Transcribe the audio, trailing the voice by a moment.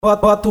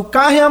Bota o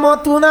carro e a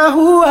moto na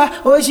rua,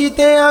 hoje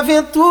tem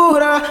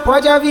aventura,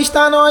 pode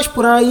avistar nós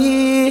por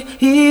aí.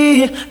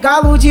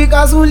 Galo de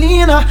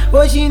gasolina,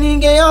 hoje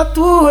ninguém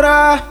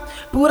atura,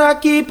 por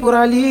aqui, por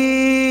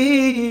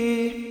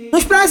ali.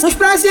 Nos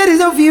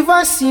prazeres eu vivo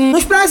assim,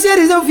 nos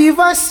prazeres eu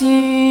vivo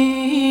assim.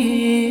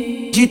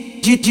 De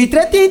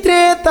treta em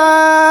treta,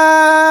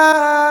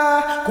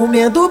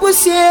 comendo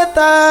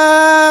buceta.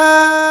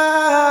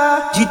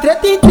 De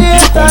treta em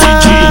treta,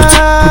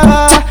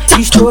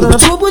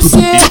 estourando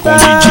buceta.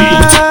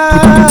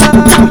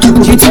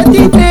 De treta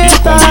em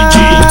treta,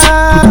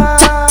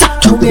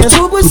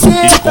 comendo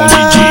buceta.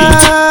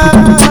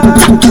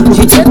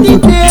 De treta em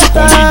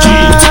treta,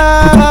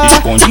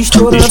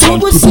 estourando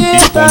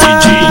buceta.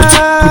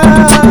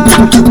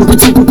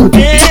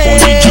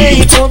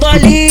 Ei, com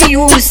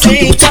dolinho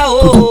sem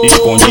caô,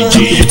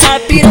 a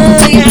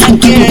piranha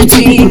quer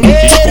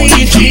dinheiro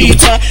e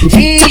fica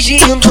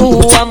fingindo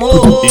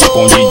amor.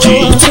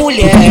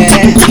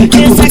 Mulher,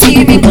 pensa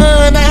que me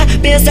engana,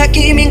 pensa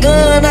que me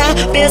engana,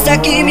 pensa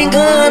que me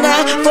engana.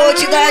 Vou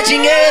te dar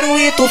dinheiro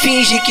e tu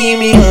finge que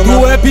me ama.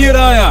 Tu é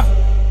piranha,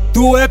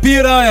 tu é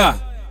piranha,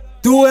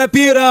 tu é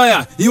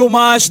piranha e o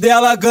macho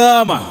dela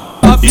gama.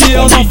 A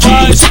fiel não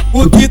faz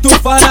o que tu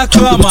faz na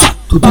cama.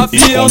 A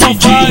fiel não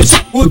faz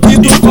o que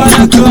tu faz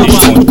na cama.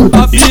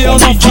 A fiel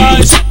não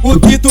faz o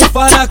que tu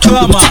faz na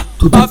cama.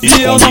 A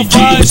fiel não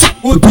faz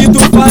o que tu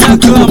faz na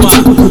cama.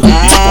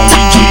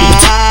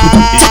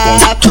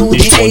 Pro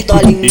DJ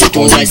Dollinho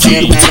tu vai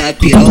sentar na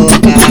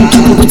piroca.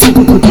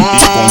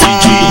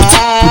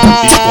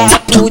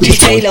 Pro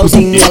DJ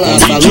Leozinho ela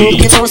falou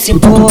que não se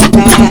importa.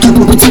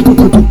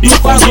 E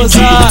vai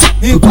gozar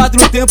em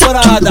 4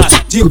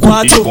 temporadas. De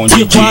 4,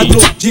 de 4,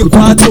 de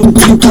 4,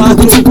 de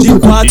 4, de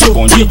 4,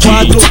 de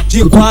 4,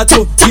 de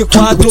 4, de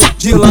 4,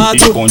 de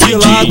lado, de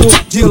lado,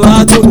 de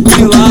lado,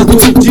 de lado,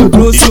 de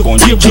bruço,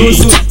 de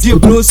bruço, de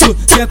bruço.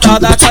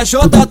 Sentada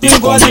cachota, tu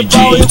engole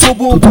pau e com o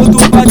bumbum tu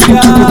bate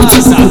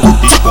asa.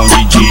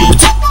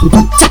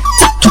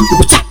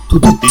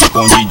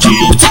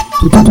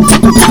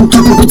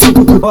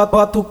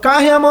 Bota o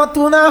carro e a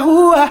moto na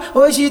rua,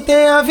 hoje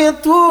tem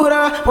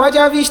aventura, pode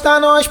avistar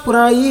nós por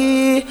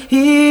aí.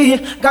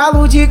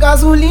 Galo de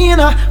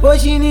gasolina,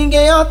 hoje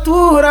ninguém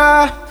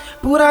atura,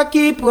 por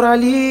aqui, por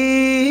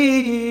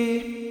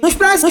ali. Nos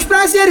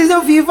prazeres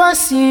eu vivo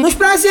assim, nos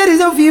prazeres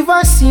eu vivo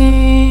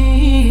assim.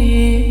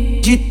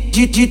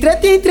 De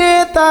treta em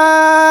treta,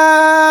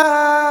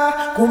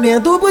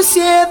 comendo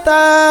buceta.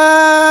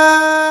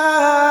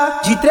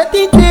 De treta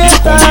em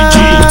treta,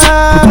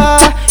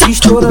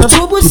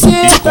 estourando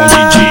buceta.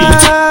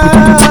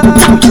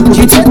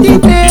 De treta em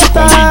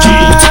treta,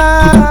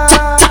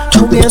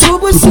 comendo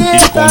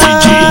buceta.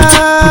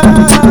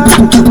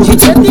 De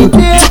treta em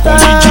treta,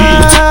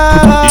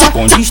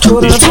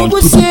 estourando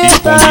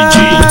buceta.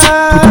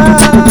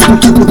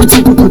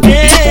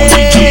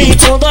 Ei,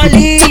 com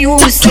dolinho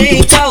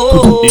sem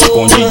caô,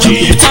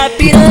 a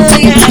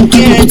piranha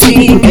quer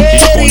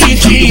dinheiro e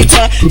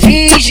fica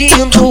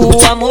fingindo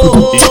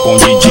amor.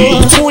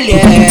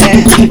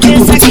 Mulher,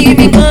 pensa que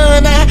me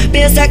engana,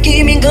 pensa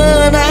que me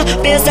engana,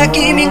 pensa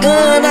que me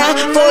engana.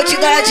 Vou te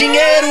dar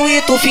dinheiro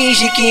e tu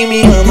finge que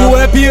me ama. Tu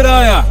é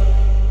piranha,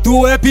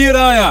 tu é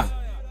piranha,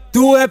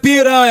 tu é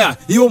piranha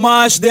e o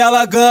macho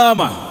dela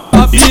gama.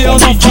 A fiel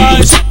não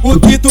faz o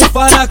que tu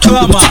faz na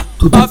cama.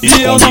 A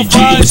fiel não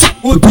faz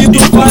o que tu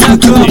faz na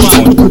cama.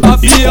 A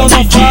fiel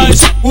não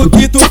faz o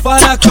que tu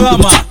faz na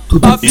cama.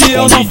 A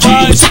fiel não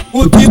faz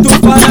o que tu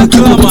faz na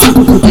cama.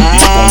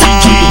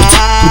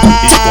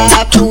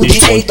 Pro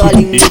DJ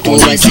Dollinho tu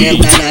vai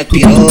sentar na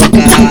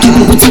piroca.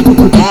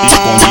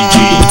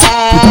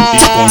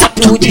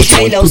 Pro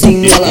DJ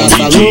Leozinho ela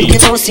falou que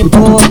não se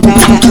importa.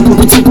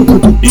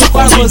 E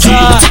vai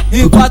gozar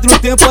em 4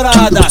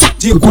 temporadas.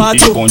 De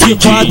 4, de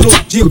 4,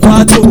 de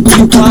 4,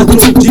 de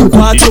 4, de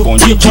 4,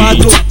 de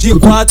 4, de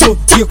 4,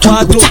 de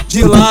 4,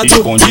 de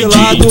lado, de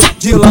lado,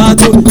 de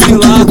lado, de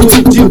lado,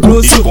 de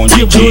bruço,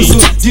 de bruço,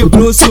 de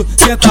bruço.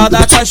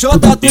 Sentada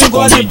cachota, tu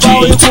engole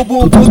pau e com o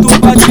bumbum tu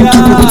bate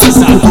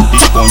asa.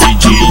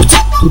 Escondidinho.